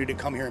opportunity to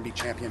come here and be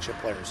championship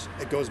players.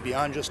 It goes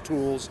beyond just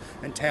tools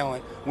and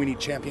talent. We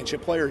need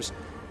championship players.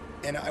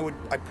 And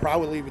I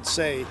proudly would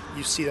say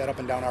you see that up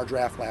and down our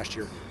draft last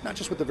year, not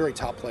just with the very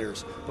top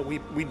players, but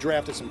we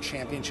drafted some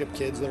championship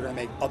kids that are going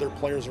to make other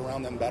players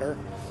around them better.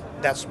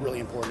 That's really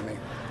important to me.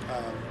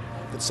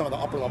 That some of the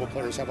upper level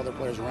players have other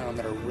players around them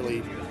that are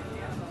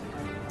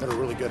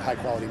really good, high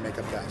quality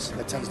makeup guys.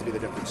 That tends to be the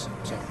difference.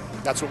 So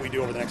that's what we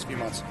do over the next few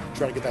months.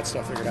 Try to get that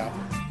stuff figured out.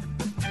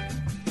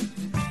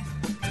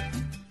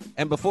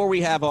 And before we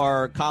have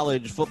our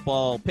college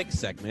football pick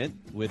segment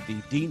with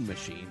the Dean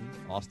Machine,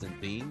 Austin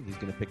Dean, he's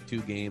going to pick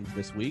 2 games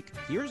this week.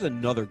 Here's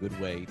another good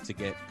way to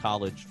get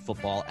college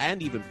football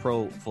and even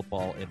pro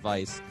football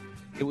advice.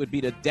 It would be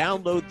to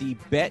download the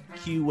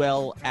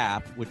BetQL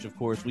app, which, of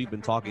course, we've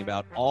been talking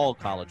about all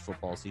college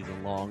football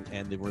season long,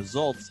 and the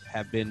results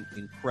have been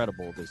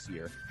incredible this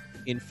year.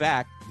 In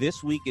fact,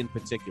 this week in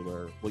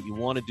particular, what you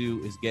want to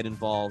do is get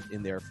involved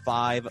in their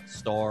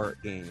 5-star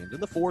games.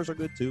 And the 4s are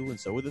good too, and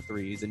so are the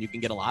 3s, and you can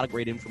get a lot of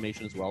great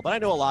information as well. But I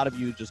know a lot of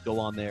you just go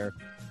on there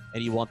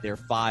and you want their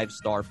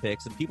 5-star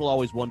picks. And people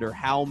always wonder,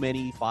 how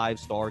many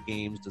 5-star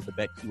games does the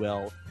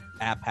BetQL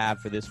app have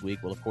for this week?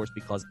 Well, of course,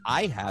 because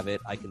I have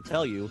it, I can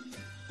tell you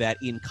that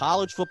in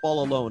college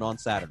football alone on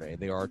Saturday,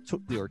 there are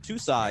 2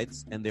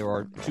 sides and there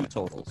are 2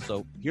 totals.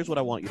 So here's what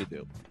I want you to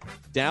do.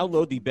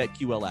 Download the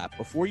BetQL app.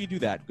 Before you do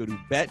that, go to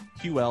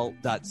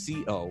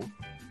betql.co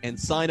and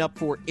sign up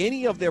for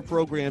any of their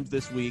programs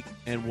this week.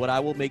 And what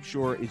I will make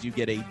sure is you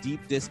get a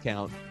deep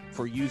discount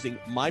for using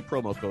my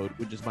promo code,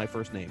 which is my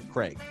first name,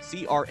 Craig,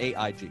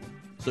 C-R-A-I-G.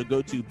 So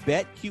go to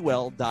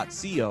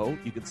betql.co.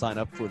 You can sign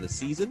up for the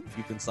season.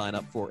 You can sign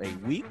up for a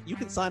week. You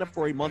can sign up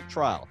for a month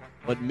trial.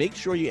 But make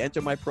sure you enter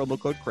my promo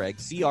code Craig,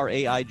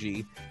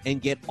 C-R-A-I-G,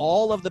 and get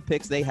all of the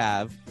picks they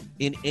have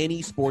in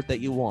any sport that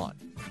you want.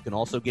 You can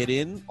also get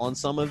in on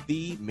some of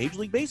the Major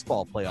League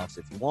Baseball playoffs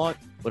if you want.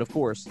 But, of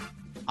course,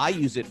 I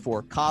use it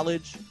for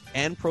college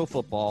and pro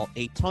football.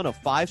 A ton of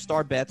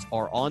 5-star bets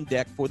are on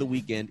deck for the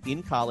weekend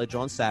in college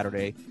on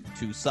Saturday.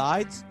 2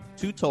 sides,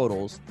 2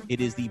 totals.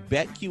 It is the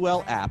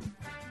BetQL app.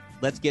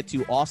 Let's get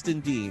to Austin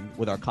Dean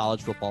with our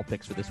college football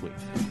picks for this week.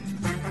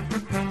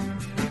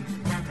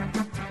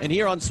 And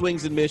here on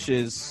Swings and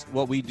Mishes,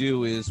 what we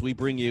do is we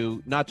bring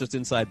you not just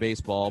inside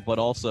baseball, but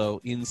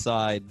also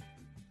inside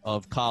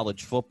of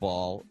college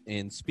football.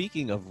 And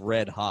speaking of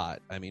red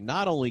hot, I mean,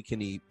 not only can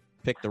he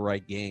pick the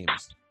right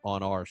games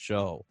on our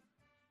show,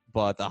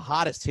 but the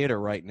hottest hitter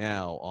right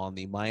now on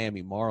the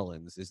Miami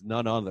Marlins is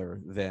none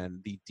other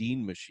than the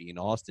Dean Machine,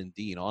 Austin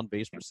Dean, on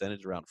base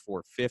percentage around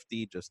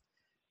 .450, just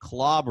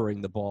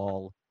clobbering the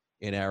ball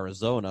in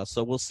Arizona.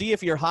 So we'll see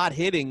if your hot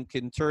hitting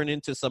can turn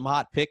into some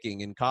hot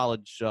picking in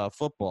college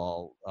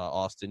football.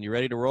 Austin, you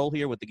ready to roll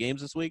here with the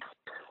games this week?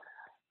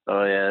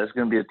 Oh yeah, it's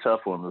gonna be a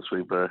tough one this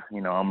week, but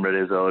I'm ready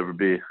as I'll ever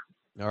be.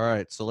 All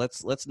right, so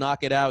let's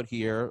knock it out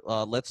here.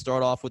 Let's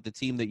start off with the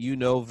team that you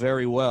know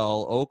very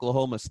well,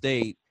 Oklahoma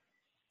State,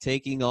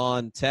 taking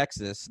on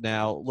Texas.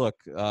 Now, look,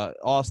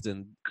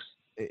 Austin,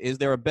 is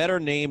there a better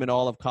name in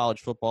all of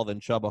college football than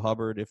Chuba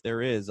Hubbard? If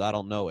there is, I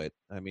don't know it.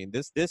 I mean,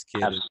 this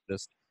kid is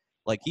just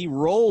like he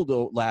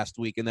rolled last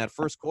week in that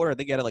first quarter. I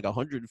think he had like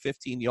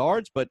 115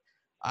 yards, but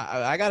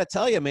I got to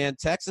tell you, man,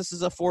 Texas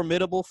is a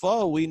formidable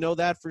foe. We know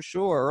that for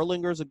sure.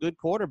 Erlinger's a good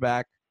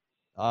quarterback.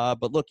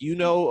 But look,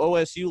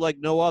 OSU like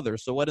no other.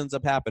 So what ends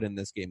up happening in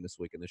this game this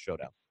week in the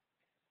showdown?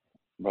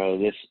 Bro,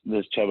 this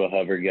Chuba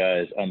Hubbard guy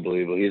is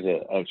unbelievable. He's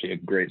actually a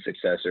great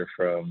successor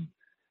from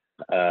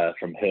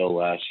Hill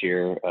last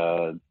year.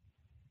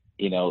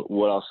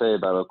 What I'll say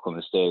about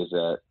Oklahoma State is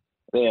that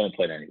they haven't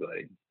played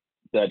anybody.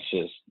 That's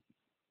just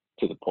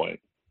to the point.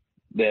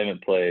 They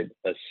haven't played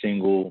a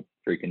single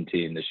freaking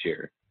team this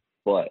year.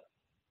 But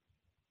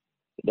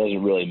it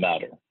doesn't really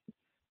matter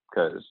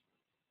because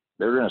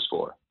they're going to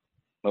score.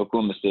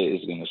 Oklahoma State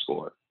is going to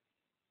score.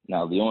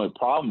 Now, the only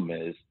problem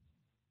is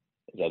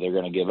that they're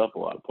going to give up a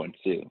lot of points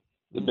too.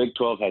 The Big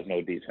 12 has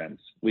no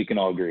defense. We can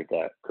all agree with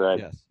that,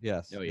 correct?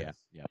 Yes. Oh, yeah.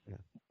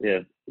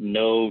 Yeah,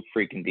 no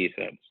freaking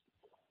defense.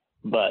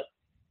 But,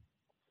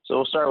 so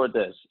we'll start with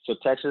this. So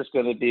Texas is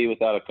going to be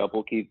without a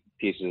couple key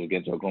pieces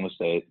against Oklahoma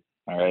State.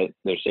 All right.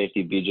 Their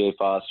safety, B.J.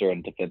 Foster,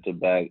 and defensive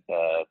back,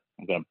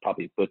 I'm going to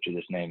probably butcher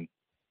this name,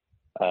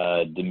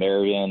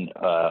 Demarion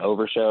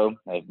Overshow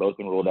have both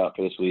been ruled out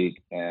for this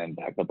week, and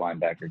backup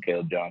linebacker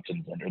Caleb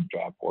Johnson's under the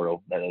draft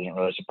portal. That doesn't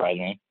really surprise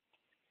me.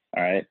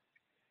 All right.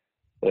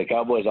 The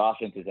Cowboys'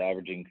 offense is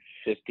averaging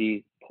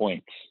 50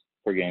 points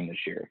per game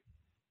this year.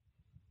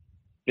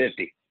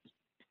 50.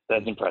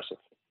 That's impressive.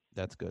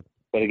 That's good.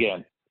 But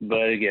again,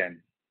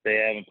 they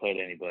haven't played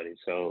anybody.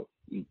 So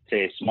you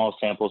say a small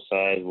sample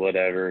size,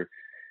 whatever.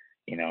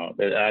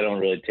 I don't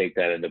really take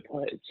that into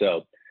play.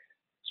 So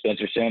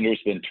Spencer Sanders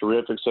has been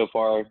terrific so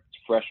far.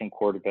 Freshman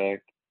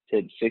quarterback.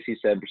 Hit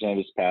 67% of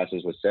his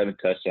passes with 7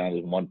 touchdowns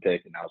and 1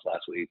 pick, and that was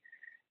last week.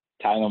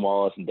 Tylan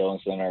Wallace and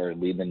Dylan Center are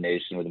leading the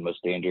nation with the most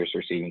dangerous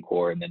receiving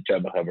core. And then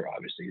Chuba Hubbard,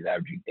 obviously, is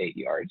averaging 8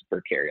 yards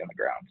per carry on the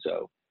ground.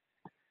 So,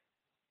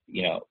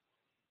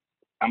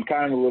 I'm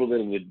kind of a little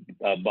bit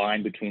of a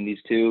bind between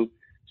these two.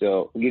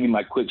 So I'll give you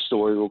my quick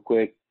story real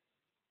quick.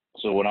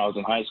 So when I was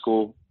in high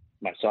school,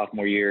 my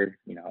sophomore year,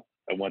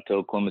 I went to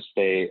Oklahoma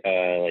State,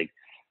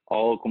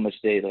 all Oklahoma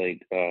State,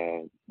 like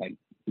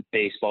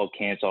baseball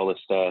camps, all this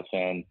stuff.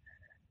 And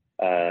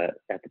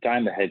at the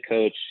time, the head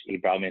coach, he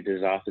brought me into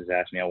his office,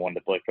 asked me I wanted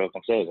to play for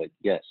Oklahoma State. I was like,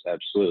 yes,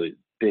 absolutely.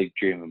 Big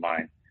dream of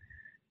mine.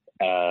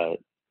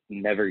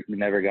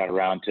 Never got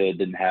around to it.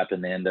 Didn't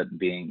happen. They ended up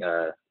being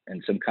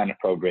in some kind of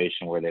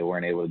probation where they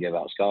weren't able to give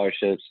out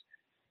scholarships.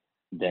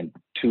 Then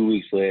 2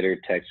 weeks later,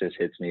 Texas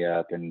hits me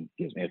up and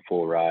gives me a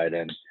full ride,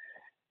 and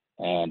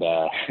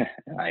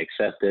I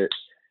accept it.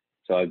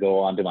 So I go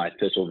on to my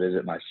official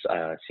visit my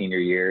senior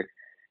year,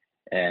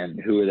 and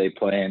who are they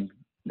playing?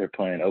 They're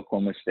playing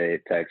Oklahoma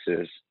State,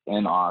 Texas,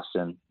 in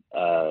Austin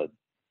for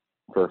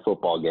a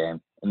football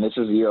game. And this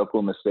is the year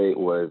Oklahoma State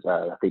was,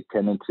 I think,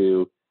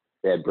 10-2.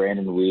 They had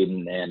Brandon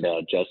Weeden and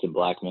Justin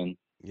Blackman.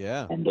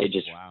 Yeah. And they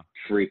just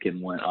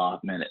freaking went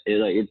off, man.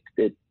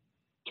 It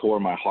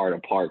tore my heart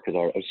apart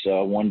because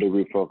I wanted to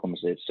root for Oklahoma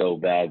State so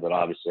bad, but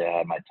obviously I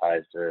had my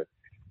ties to,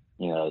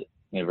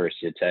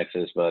 University of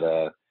Texas.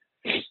 But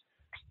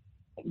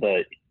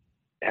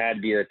had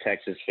to be a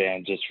Texas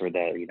fan just for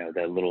that,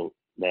 that little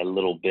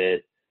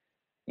bit.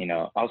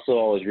 I still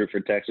always root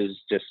for Texas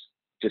just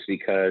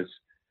because.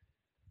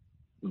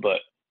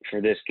 But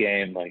for this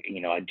game, I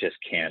just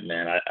can't,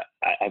 man.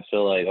 I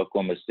feel like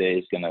Oklahoma State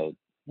is gonna,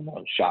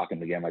 shock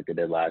them again like they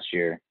did last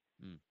year.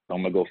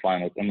 I'm gonna go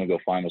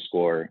final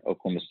score: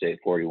 Oklahoma State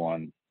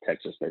 41,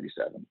 Texas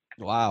 37.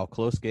 Wow,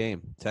 close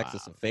game.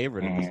 Texas a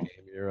favorite in this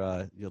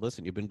game.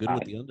 Listen, you've been good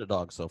with the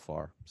underdog so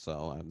far,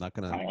 so I'm not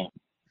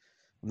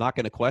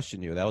gonna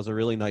question you. That was a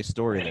really nice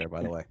story there,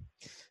 by the way.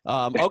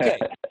 Okay,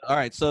 all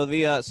right.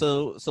 So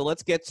so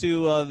let's get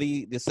to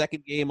the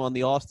second game on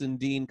the Austin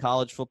Dean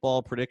College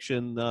Football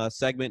Prediction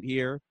segment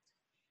here.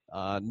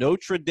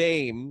 Notre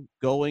Dame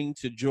going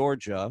to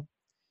Georgia.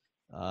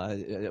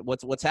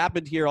 What's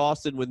happened here,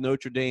 Austin, with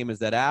Notre Dame is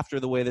that after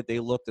the way that they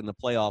looked in the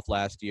playoff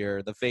last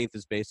year, the faith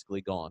is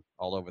basically gone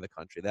all over the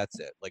country. That's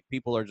it. Like,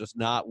 people are just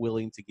not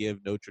willing to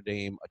give Notre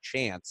Dame a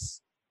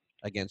chance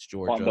against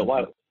Georgia.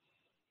 But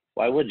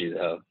why would you,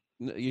 though?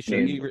 You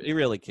should. You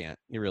really can't.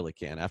 You really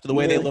can't. After the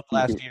way they looked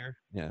last year,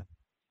 yeah.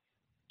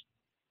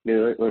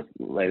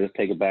 Let's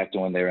take it back to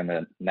when they were in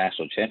the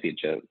national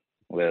championship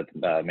with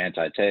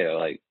Manti Te'o.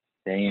 Like,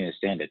 they didn't even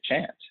stand a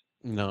chance.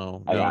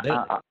 No. I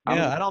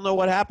don't know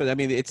what happened. I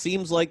mean, it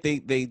seems like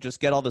they just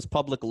get all this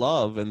public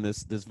love and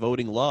this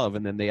voting love,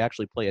 and then they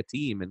actually play a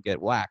team and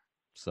get whacked.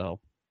 So,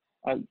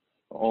 I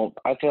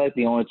feel like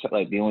the only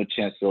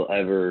chance they'll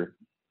ever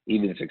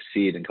even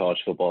succeed in college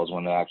football is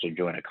when they actually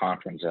join a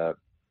conference up.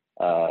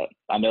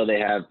 I know they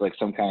have like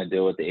some kind of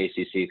deal with the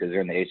ACC because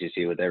they're in the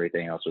ACC with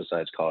everything else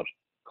besides college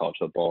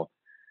football.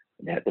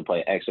 And they have to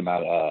play X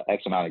amount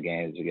of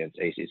games against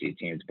ACC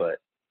teams. But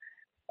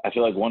I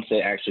feel like once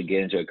they actually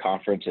get into a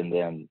conference and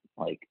then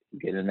like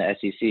get in the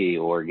SEC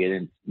or get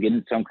in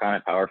some kind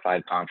of Power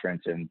 5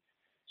 conference and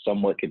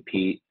somewhat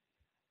compete,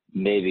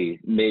 maybe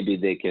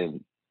they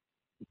can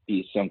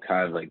be some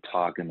kind of like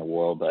talk in the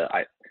world. But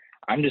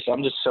I'm just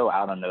so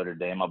out on Notre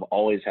Dame. I've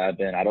always have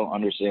been. I don't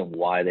understand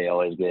why they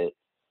always get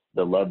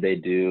the love they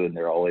do and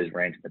they're always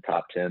ranked in the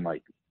top 10.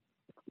 Like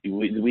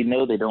we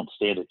know they don't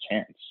stand a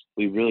chance.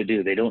 We really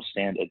do. They don't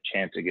stand a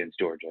chance against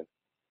Georgia.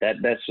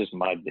 That's just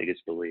my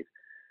biggest belief.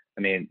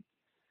 I mean,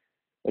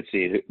 let's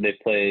see. They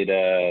played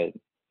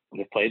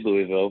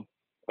Louisville.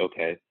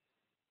 Okay.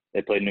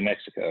 They played New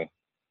Mexico.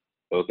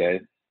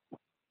 Okay.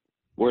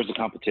 Where's the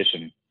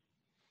competition?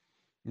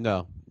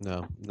 No,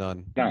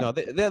 none. No,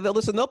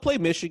 listen, they'll play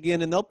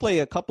Michigan and they'll play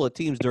a couple of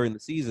teams during the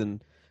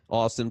season,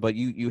 Austin, but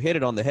you hit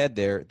it on the head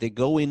there. They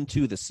go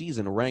into the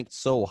season ranked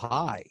so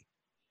high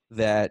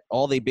that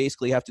all they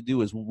basically have to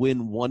do is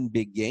win one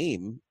big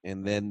game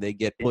and then they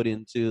get put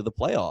into the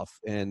playoff.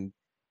 And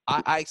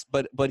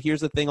but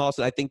here's the thing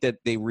also, I think that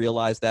they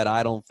realize that.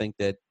 I don't think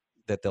that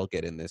they'll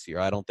get in this year.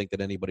 I don't think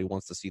that anybody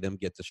wants to see them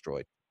get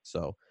destroyed.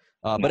 So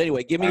but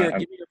anyway, give me your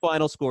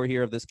final score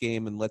here of this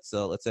game, and let's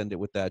end it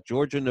with that.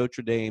 Georgia,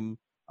 Notre Dame,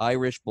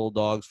 Irish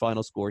Bulldogs.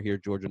 Final score here,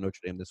 Georgia,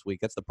 Notre Dame this week.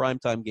 That's the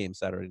primetime game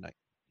Saturday night.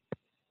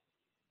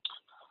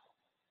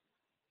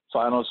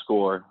 Final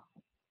score.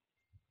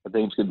 I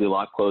think it's going to be a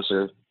lot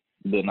closer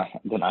than I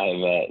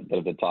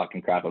have been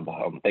talking crap about.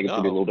 I think it's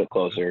going to be a little bit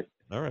closer.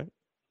 All right.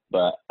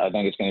 But I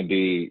think it's going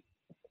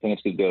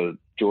to go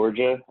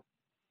Georgia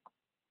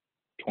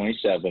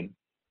 27,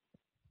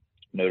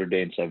 Notre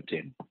Dame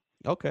 17.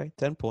 Okay,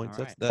 10 points.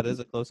 Right. That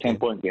is a close game.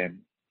 10-point game.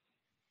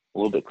 A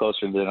little bit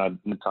closer than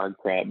I've been talking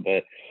crap,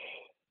 but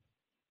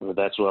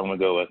that's what I'm going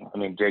to go with. I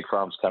mean, Jake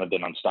Fromm's kind of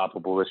been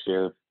unstoppable this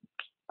year.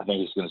 I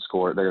think he's going to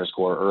score. They're going to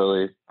score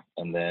early,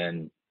 and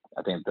then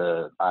I think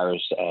the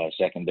Irish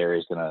secondary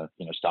is going to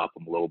stop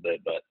them a little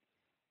bit. But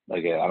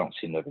again, I don't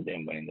see Notre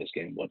Dame winning this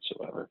game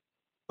whatsoever.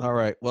 All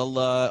right. Well,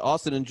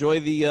 Austin, enjoy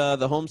the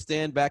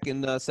homestand back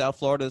in South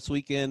Florida this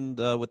weekend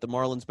with the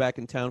Marlins back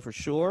in town for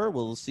sure.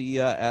 We'll see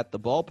you at the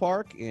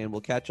ballpark, and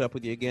we'll catch up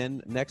with you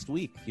again next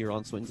week here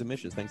on Swings and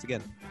Mishes. Thanks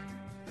again.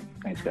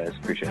 Thanks, guys.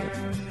 Appreciate it.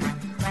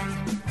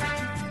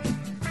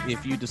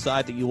 If you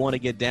decide that you want to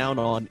get down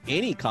on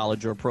any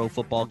college or pro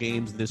football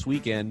games this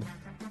weekend,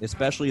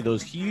 especially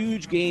those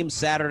huge games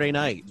Saturday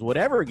night,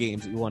 whatever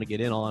games that you want to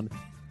get in on,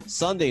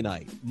 Sunday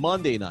night,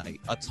 Monday night,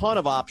 a ton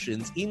of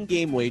options,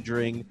 in-game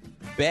wagering.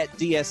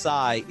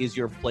 BetDSI is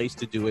your place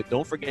to do it.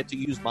 Don't forget to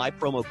use my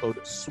promo code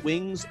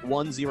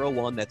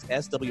SWINGS101. That's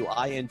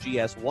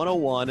SWINGS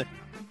 101.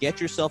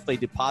 Get yourself a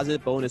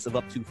deposit bonus of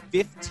up to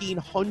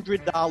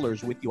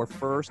 $1,500 with your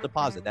first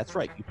deposit. That's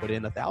right. You put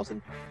in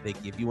 $1,000, they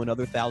give you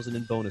another $1,000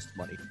 in bonus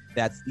money.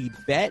 That's the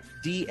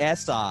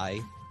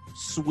BetDSI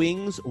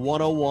Swings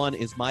 101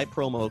 is my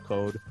promo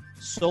code.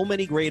 So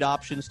many great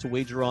options to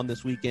wager on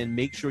this weekend.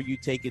 Make sure you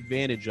take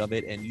advantage of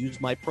it and use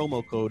my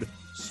promo code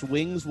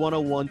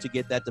SWINGS101 to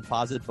get that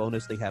deposit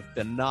bonus. They have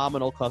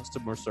phenomenal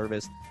customer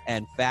service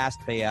and fast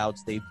payouts.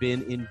 They've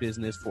been in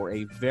business for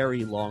a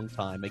very long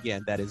time.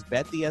 Again, that is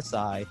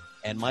BetDSI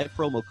and my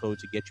promo code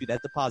to get you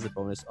that deposit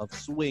bonus of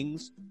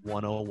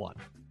SWINGS101.